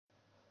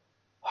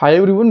Hi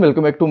everyone,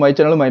 welcome back to my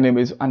channel. My name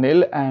is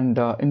Anil, and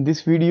in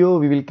this video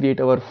we will create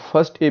our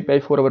first API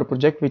for our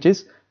project, which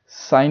is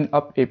sign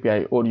up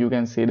API, or you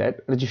can say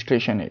that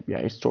registration API.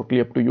 It's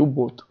totally up to you.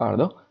 Both are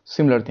the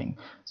similar thing.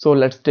 So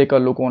let's take a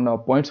look on the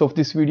points of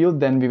this video.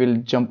 Then we will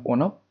jump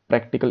on a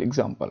practical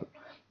example.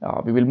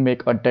 We will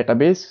make a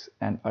database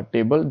and a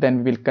table.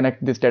 Then we will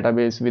connect this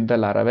database with the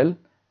Laravel,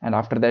 and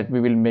after that we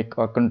will make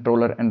a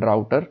controller and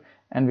router,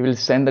 and we will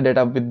send the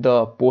data with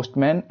the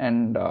Postman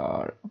and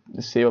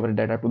save our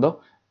data to the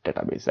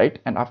database, right?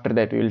 And after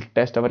that we will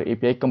test our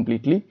API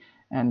completely,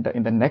 and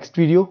in the next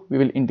video we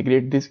will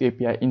integrate this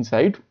API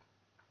inside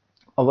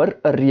our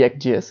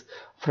React.js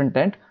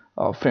front-end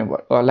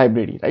framework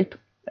library, right?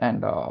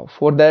 And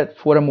for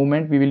a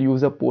moment we will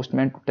use a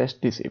Postman to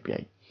test this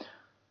API.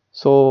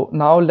 So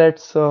now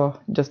let's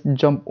just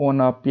jump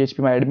on a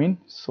phpMyAdmin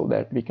so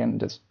that we can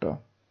just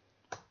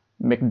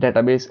make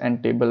database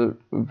and table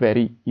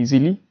very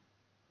easily,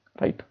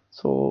 right?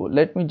 So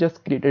let me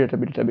just create a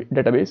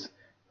database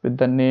with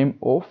the name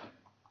of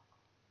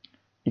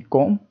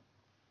ecom,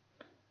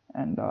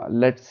 and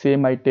let's say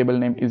my table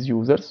name is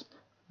users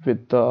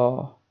with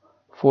 4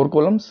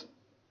 columns.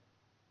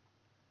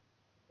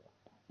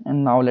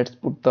 And now let's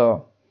put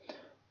the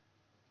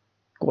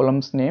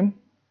columns name,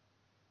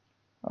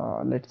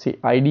 let's say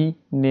ID,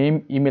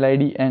 name, email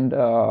ID, and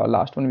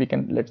last one we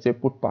can, let's say,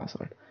 put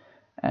password.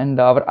 And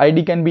our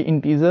ID can be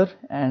integer,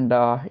 and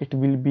it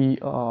will be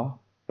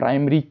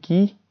primary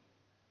key,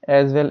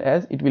 as well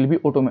as it will be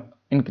auto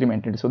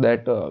incremented, so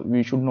that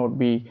we should not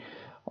be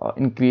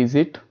increase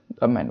it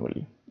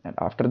manually. And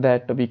after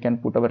that we can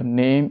put our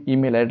name,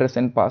 email address,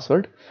 and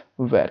password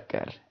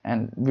varchar,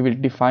 and we will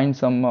define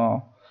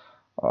some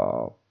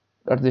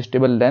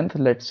adjustable length,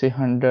 let's say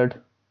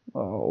 100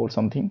 or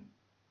something.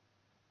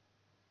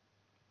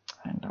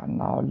 And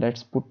now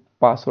let's put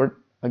password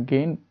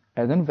again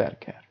as in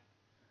varchar,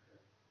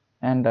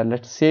 and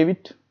let's save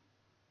it.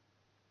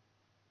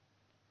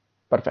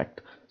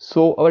 Perfect.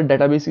 So our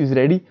database is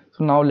ready.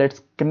 So now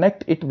let's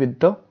connect it with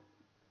the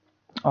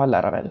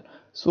Laravel.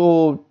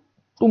 So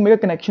to make a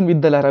connection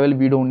with the Laravel,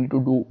 we don't need to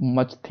do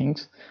much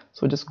things.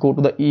 So just go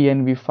to the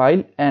env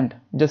file, and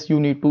just you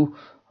need to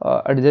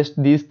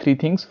adjust these 3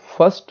 things.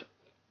 First,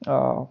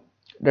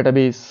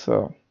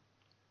 database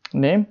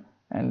name,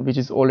 and which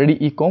is already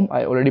ecom.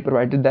 I already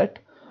provided that.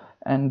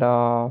 And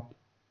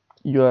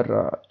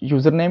your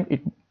username,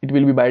 it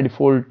will be by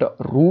default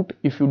root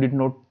if you did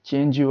not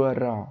change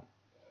your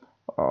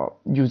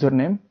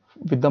username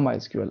with the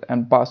MySQL,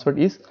 and password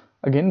is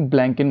again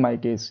blank in my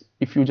case.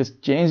 If you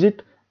just change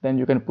it, then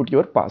you can put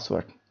your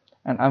password,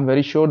 and I'm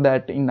very sure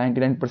that in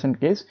 99%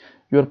 case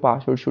your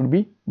password should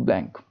be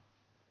blank,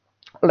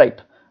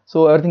 right?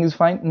 So everything is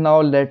fine.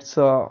 Now let's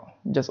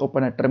just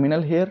open a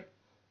terminal here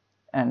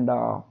and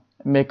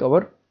make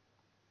our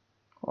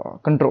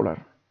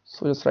controller.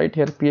 So just write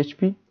here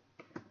php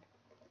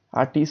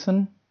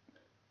artisan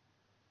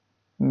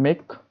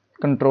make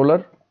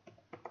controller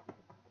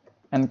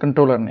and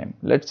controller name.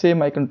 Let's say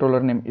my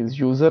controller name is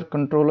user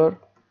controller.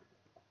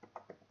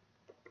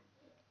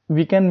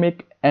 We can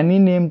make any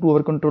name to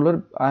our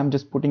controller. I'm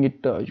just putting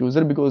it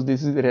user because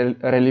this is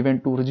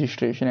relevant to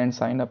registration and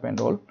sign up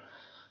and all.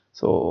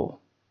 So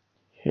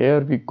here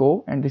we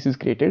go, and this is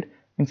created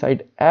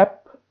inside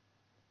app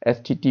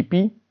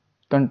http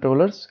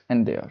controllers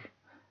and there.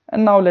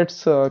 And now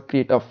let's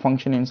create a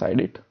function inside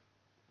it.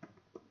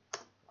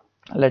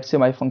 Let's say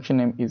my function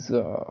name is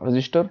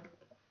register.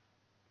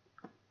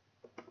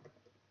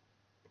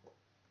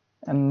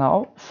 And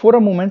now for a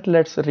moment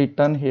let's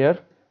return here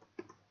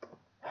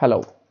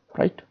hello,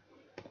 right?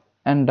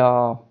 And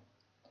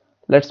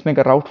let's make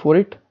a route for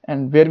it,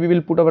 and where we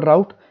will put our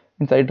route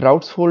inside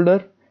routes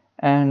folder.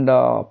 And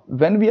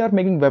when we are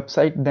making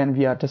website, then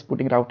we are just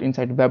putting route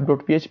inside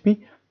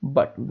web.php,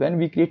 but when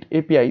we create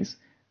APIs,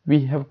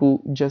 we have to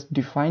just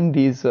define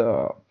these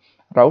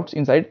routes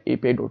inside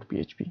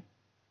api.php.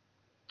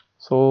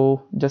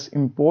 So just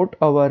import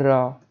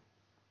our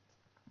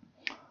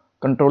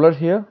controller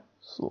here.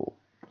 So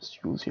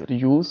use here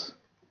use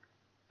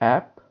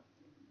app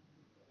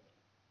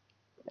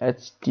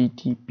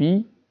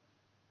http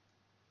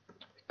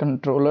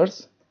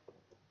controllers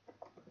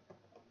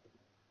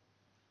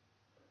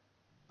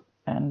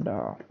and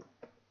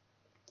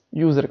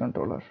user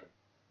controller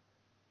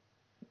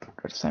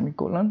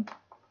semicolon.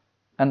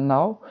 And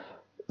now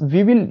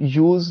we will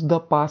use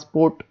the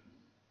passport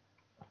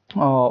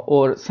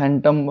or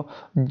Centum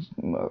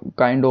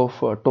kind of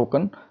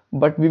token,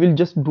 but we will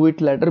just do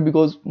it later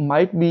because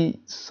might be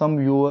some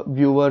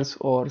viewers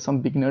or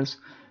some beginners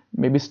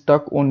may be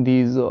stuck on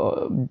these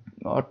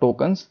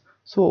tokens.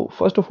 So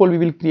first of all we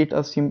will create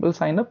a simple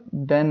sign up,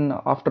 then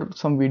after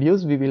some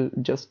videos we will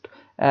just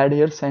add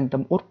here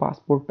Centum or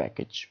passport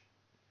package.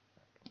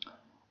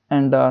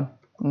 And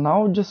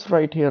now just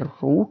write here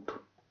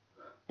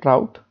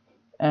route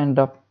and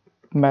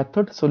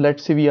method. So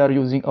let's say we are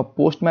using a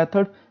post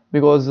method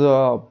because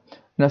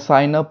in a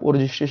sign up or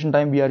registration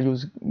time we are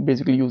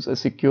basically use a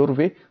secure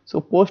way.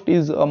 So post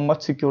is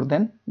much secure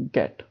than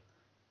get.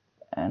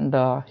 And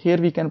here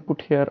we can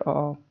put here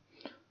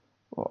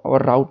our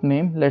route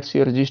name, let's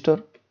say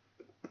register,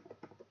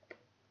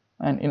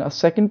 and in a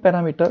second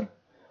parameter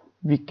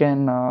we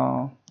can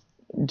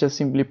just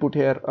simply put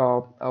here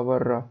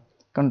our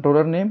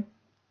controller name,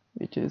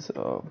 which is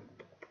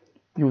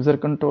user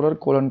controller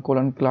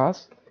colon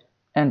class,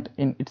 and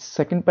in its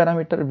second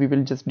parameter we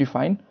will just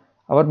define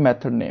our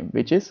method name,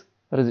 which is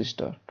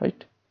register,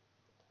 right?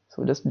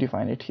 So just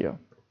define it here,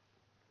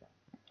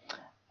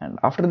 and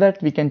after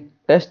that we can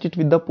test it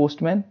with the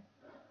Postman.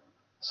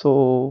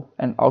 So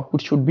and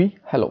output should be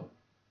hello.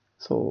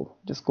 So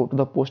just go to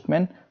the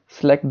Postman,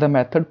 select the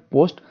method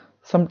post.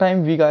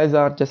 Sometimes we guys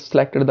are just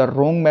selected the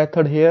wrong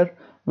method here,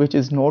 which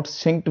is not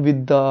synced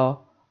with the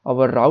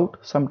our route.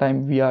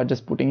 Sometimes we are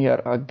just putting here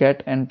a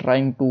get and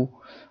trying to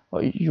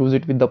use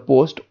it with the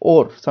post,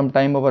 or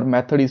sometime our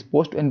method is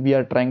post and we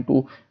are trying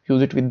to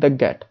use it with the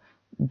get.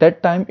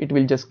 That time it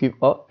will just give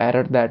a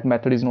error that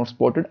method is not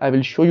spotted. I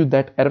will show you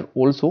that error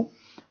also,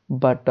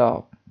 but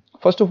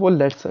first of all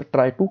let's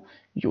try to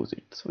use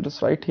it. So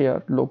just write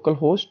here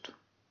localhost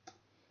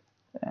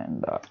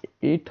and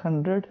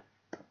 800,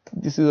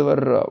 this is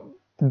our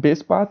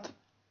base path,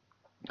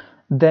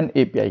 then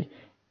API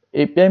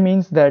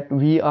means that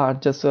we are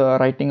just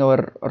writing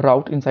our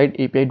route inside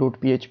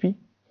api.php,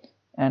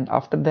 and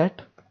after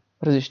that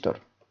register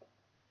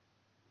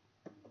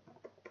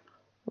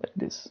like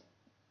this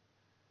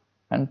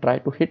and try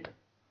to hit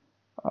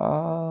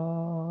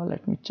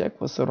let me check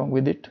what's wrong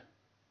with it.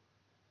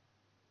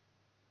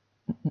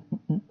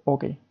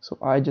 Okay, so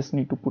I just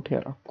need to put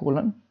here a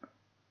colon,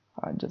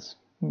 I just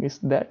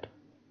missed that,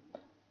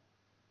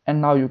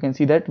 and now you can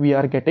see that we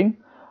are getting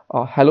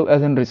hello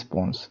as in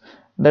response.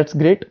 That's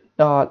great.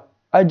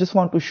 I just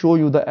want to show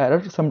you the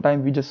error.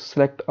 Sometimes we just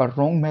select a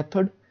wrong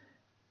method,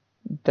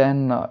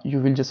 then you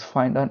will just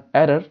find an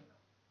error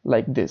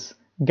like this,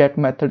 get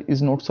method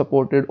is not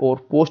supported or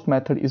post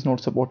method is not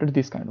supported,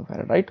 this kind of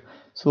error, right?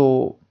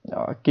 So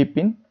keep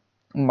in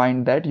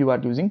mind that you are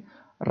using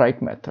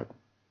right method.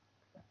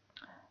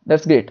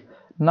 That's great.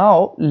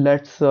 Now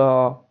let's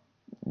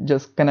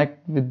just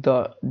connect with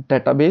the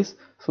database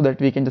so that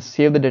we can just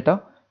save the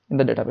data in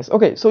the database.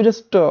 Okay, so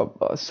just try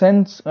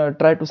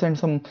to send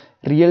some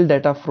real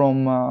data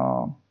from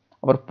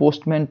our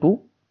Postman to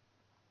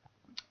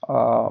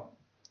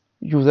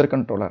user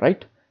controller,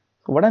 right?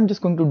 So what I'm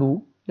just going to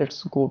do,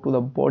 let's go to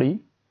the body,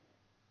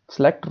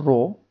 select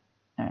row,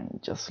 and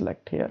just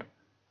select here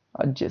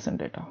JSON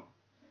data.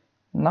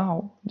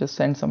 Now just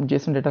send some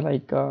JSON data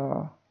like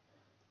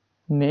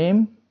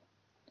name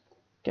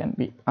can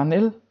be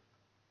Anil,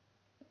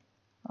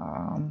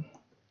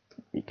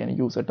 we can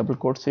use a double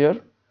quotes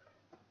here,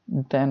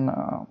 then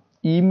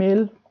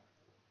email,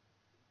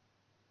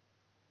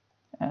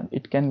 and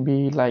it can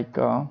be like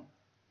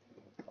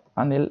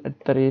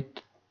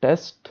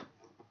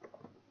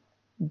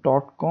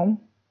anil@test.com,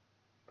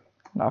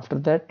 and after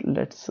that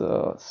let's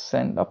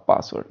send a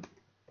password,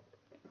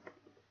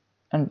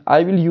 and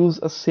I will use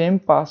a same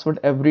password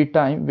every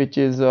time, which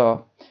is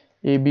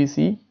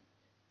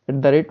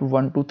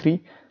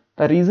abc@123.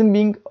 The reason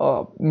being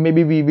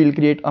maybe we will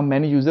create a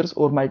many users,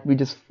 or might we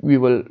just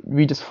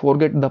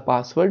forget the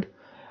password.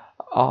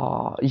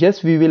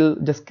 Yes, we will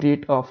just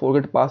create a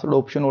forget password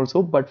option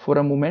also, but for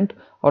a moment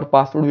our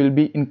password will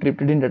be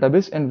encrypted in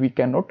database and we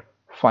cannot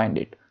find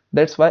it.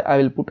 That's why I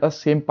will put a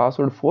same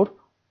password for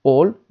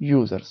all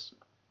users.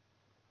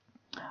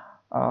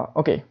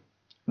 Okay,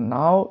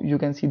 now you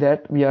can see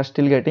that we are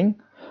still getting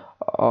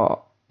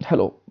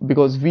hello,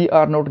 because we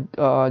are not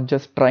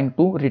just trying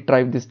to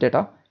retrieve this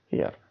data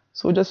here.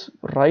 So just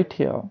write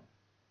here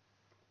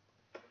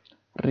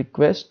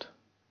request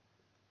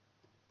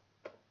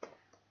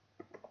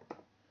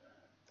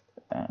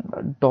and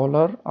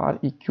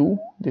 $req,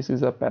 this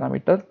is a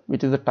parameter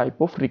which is a type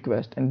of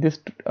request, and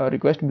this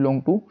request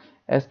belong to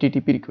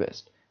HTTP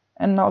request.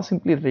 And now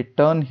simply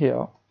return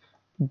here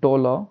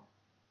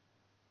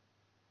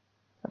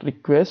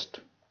 $request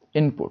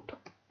input,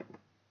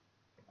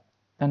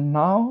 and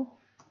now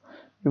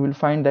you will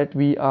find that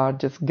we are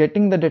just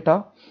getting the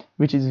data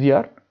which is we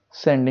are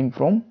sending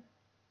from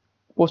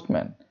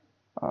Postman.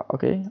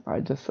 Okay,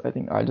 I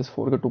think I just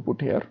forgot to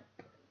put here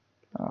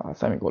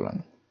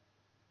semicolon.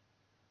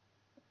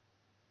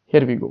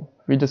 Here we go,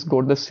 we just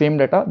got the same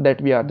data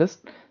that we are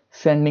just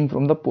sending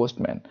from the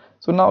Postman.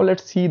 So now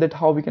let's see that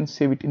how we can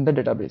save it in the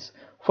database.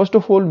 First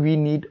of all, we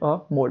need a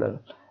model,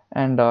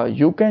 and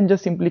you can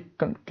just simply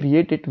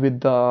create it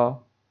with the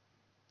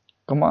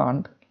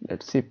command,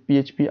 let's say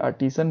php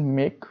artisan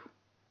make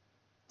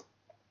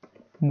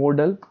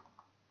model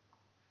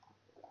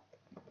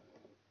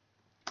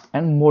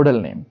and model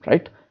name,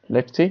 right?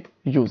 Let's say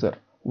user.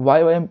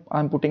 Why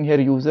I'm putting here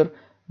user?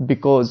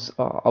 Because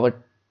our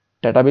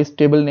database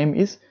table name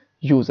is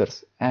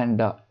users,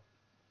 and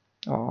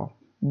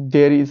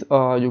there is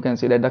you can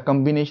say that the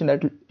combination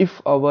that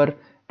if our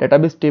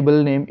database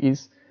table name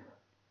is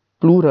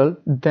plural,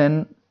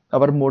 then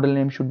our model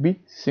name should be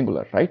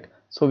singular, right?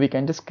 So we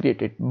can just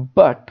create it,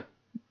 but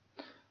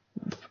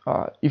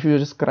if you're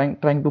just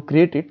trying to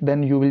create it,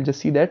 then you will just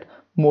see that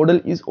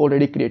model is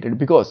already created,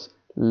 because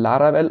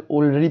Laravel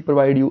already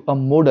provide you a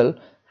model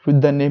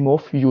with the name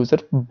of user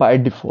by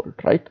default,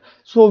 right?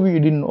 So we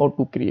didn't know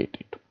to create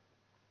it.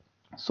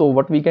 So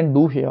what we can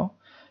do here,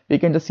 we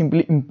can just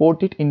simply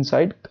import it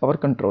inside our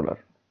controller.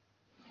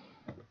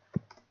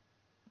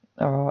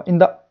 In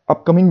the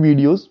upcoming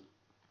videos,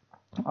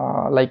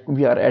 like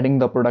we are adding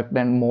the product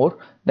and more,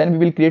 then we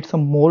will create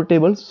some more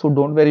tables, so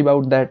don't worry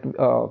about that.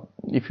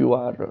 If you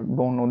are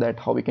don't know that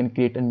how we can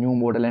create a new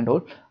model and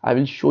all, I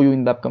will show you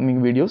in the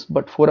upcoming videos.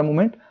 But for a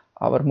moment,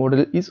 our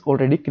model is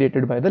already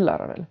created by the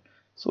Laravel.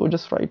 So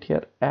just write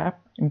here app,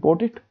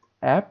 import it,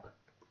 app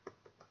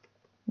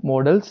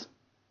models,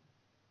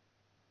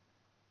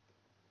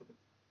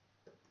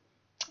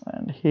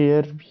 and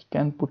here we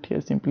can put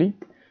here simply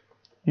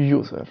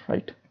user,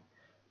 right?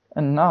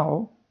 And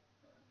now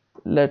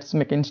let's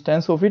make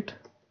instance of it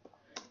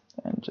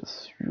and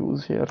just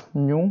use here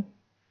new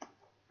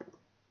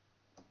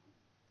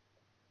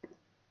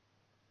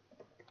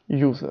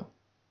user,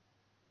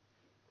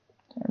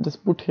 and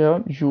just put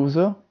here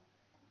user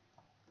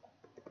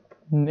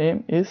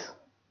name is,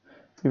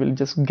 we will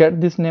just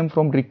get this name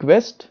from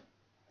request,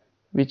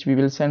 which we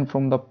will send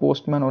from the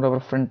Postman or our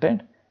front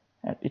end,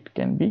 and it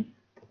can be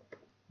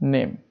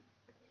name,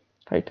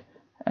 right?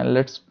 And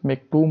let's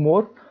make two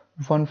more,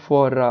 one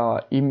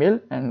for email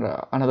and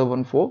another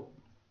one for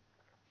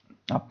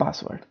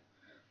password.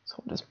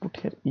 So just put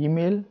here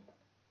email,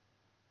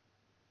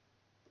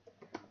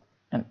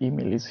 and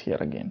email is here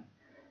again,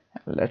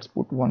 and let's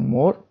put one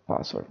more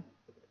password,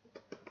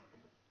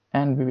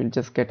 and we will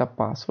just get a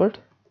password.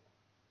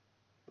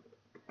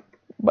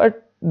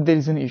 But there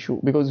is an issue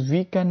because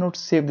we cannot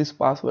save this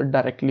password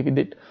directly with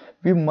it.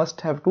 We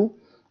must have to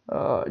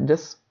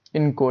just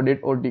encode it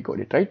or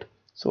decode it, right?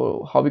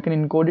 So how we can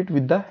encode it?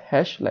 With the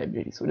hash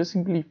library. So just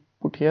simply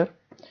put here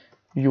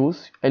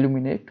use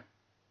illuminate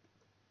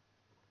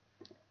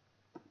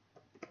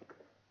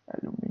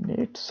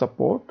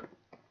support,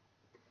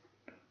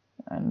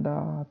 and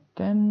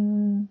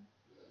then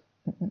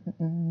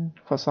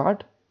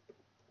facade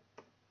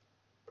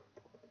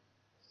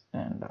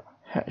and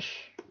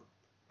hash.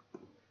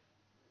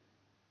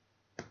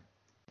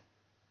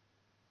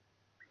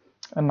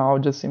 And now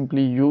just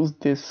simply use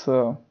this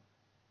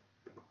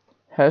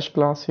hash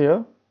class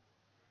here,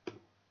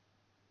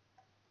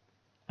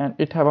 and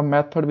it have a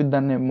method with the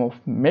name of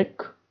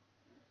make,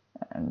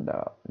 and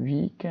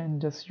we can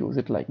just use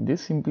it like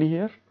this simply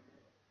here.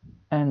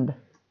 And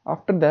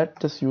after that,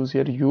 just use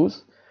here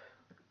use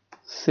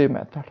save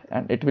method,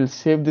 and it will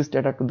save this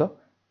data to the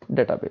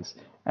database.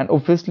 And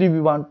obviously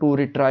we want to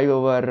retrieve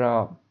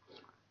our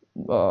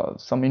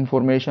some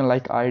information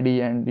like ID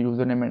and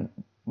username and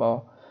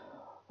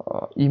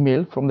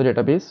email from the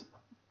database.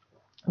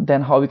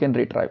 Then how we can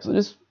retrieve? So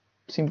just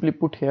simply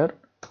put here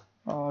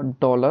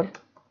dollar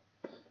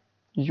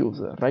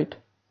user, right?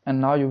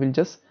 And now you will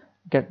just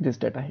get this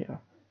data here.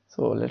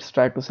 So let's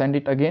try to send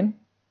it again,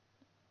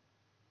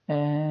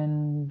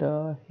 and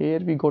here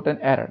we got an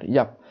error.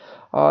 Yep,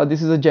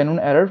 this is a genuine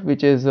error,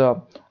 which is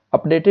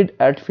updated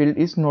at field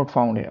is not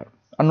found here,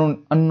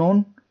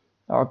 unknown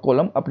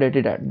column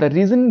updated at. The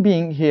reason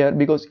being here,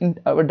 because in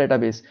our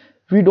database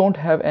we don't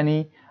have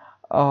any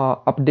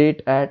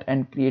update at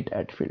and create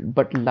at field,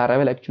 but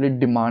Laravel actually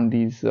demand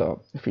these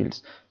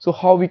fields. So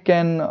how we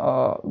can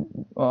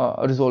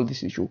resolve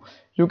this issue?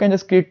 You can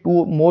just create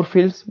two more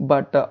fields,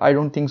 but I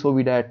don't think so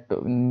we that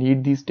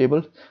need these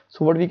tables.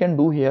 So what we can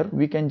do here,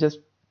 we can just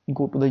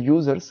go to the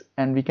users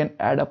and we can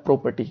add a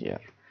property here,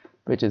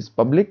 which is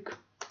public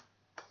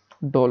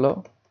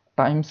dollar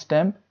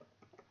timestamp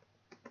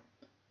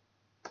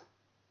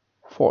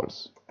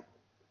false,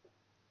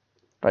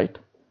 right?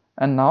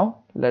 And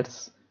now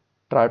let's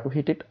try to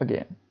hit it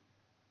again.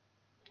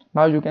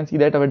 Now you can see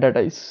that our data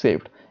is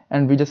saved,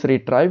 and we just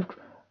retrieved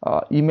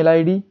email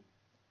ID,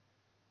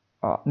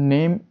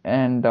 name,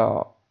 and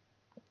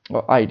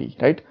ID,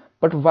 right?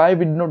 But why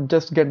we did not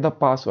just get the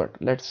password?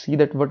 Let's see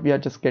that what we are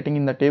just getting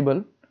in the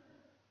table.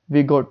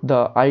 We got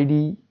the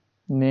ID,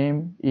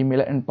 name,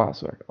 email, and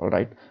password, all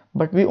right?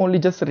 But we only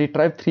just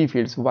retrieved 3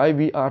 fields. Why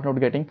we are not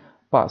getting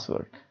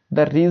password?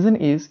 The reason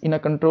is, in a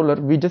controller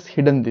we just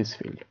hidden this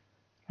field,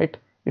 right?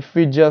 If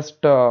we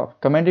just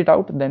comment it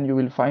out, then you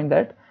will find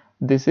that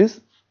this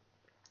is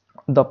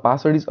the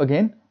password is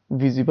again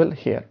visible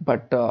here,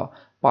 but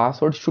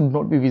password should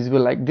not be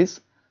visible like this.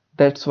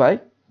 That's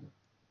why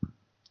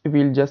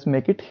we'll just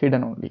make it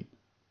hidden only.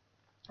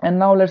 And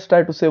now let's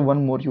try to say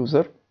one more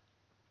user.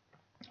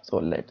 So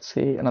let's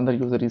say another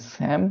user is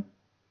Sam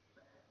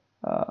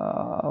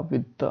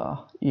with the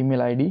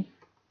email ID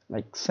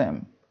like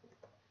Sam.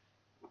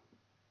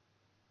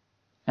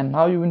 And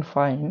now you will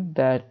find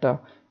that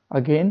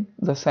again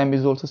the Sam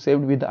is also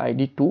saved with the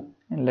ID 2,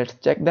 and let's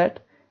check that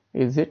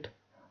is it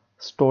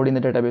stored in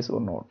the database or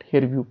not.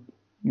 Here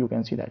you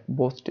can see that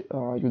both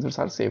users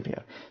are saved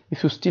here.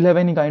 If you still have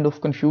any kind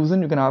of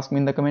confusion, you can ask me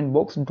in the comment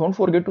box. Don't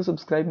forget to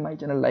subscribe my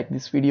channel, like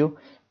this video.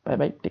 Bye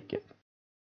bye, take care.